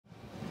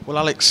Well,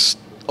 Alex,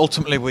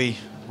 ultimately we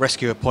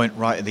rescue a point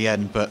right at the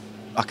end, but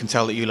I can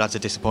tell that you lads are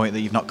disappointed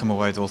that you've not come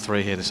away with all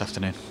three here this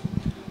afternoon.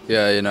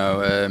 Yeah,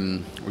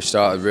 we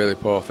started really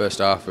poor. First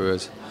half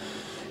it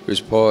was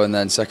poor, and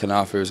then second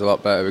half it was a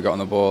lot better. We got on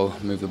the ball,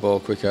 moved the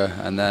ball quicker,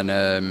 and then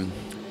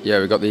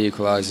we got the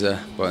equaliser,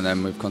 but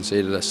then we've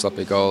conceded a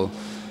sloppy goal,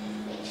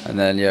 and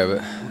then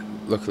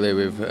luckily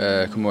we've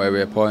come away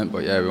with a point.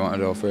 But we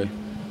wanted all three.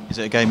 Is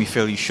it a game you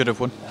feel you should have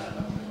won?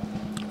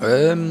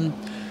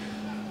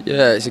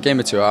 It's a game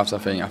of two halves. I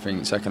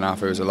think second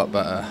half it was a lot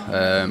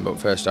better, but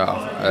first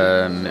half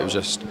it was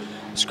just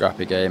a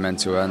scrappy game end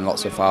to end.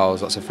 Lots of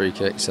fouls, lots of free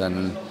kicks,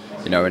 and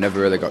we never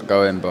really got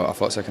going. But I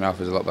thought second half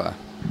was a lot better.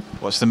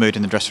 What's the mood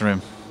in the dressing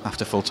room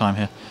after full time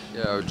here?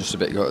 Yeah, we're just a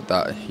bit gutted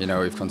that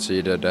we've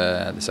conceded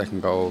the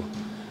second goal,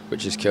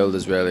 which has killed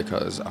us really,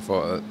 because I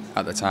thought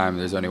at the time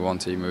there's only one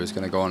team who was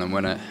going to go on and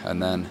win it,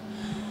 and then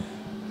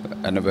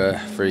another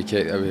free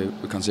kick.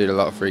 We conceded a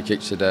lot of free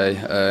kicks today.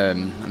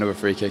 Another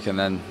free kick, and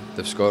then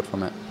they've scored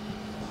from it.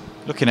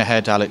 Looking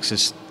ahead,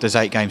 Alex, there's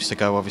 8 games to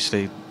go.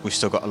 Obviously, we've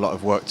still got a lot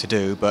of work to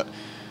do, but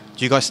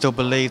do you guys still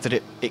believe that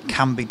it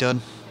can be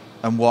done?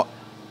 And what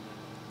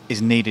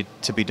is needed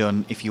to be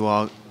done if you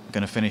are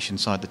going to finish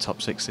inside the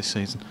top 6 this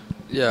season?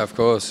 Yeah, of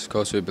course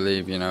we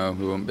believe. We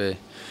won't be.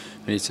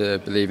 We need to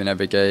believe in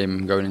every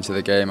game going into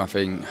the game. I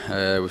think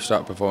we've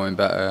started performing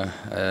better.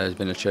 There's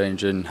been a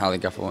change in how the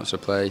gaffer wants to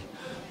play,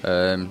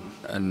 and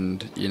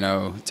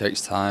it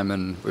takes time,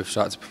 and we've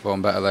started to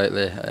perform better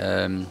lately.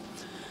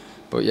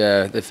 But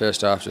the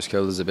first half just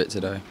killed us a bit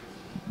today.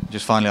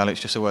 Just finally, Alex,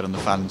 just a word on the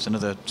fans.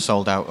 Another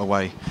sold out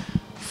away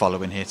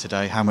following here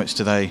today. How much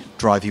do they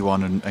drive you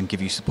on and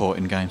give you support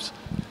in games?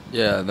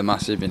 Yeah, they're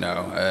massive.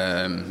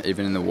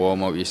 Even in the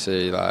warm up, you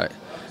see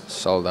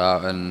sold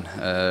out, and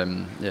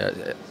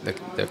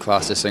they're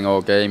class to sing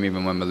all game,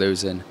 even when we're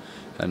losing.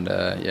 And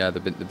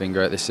they've been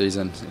great this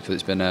season, because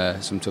it's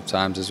been some tough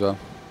times as well.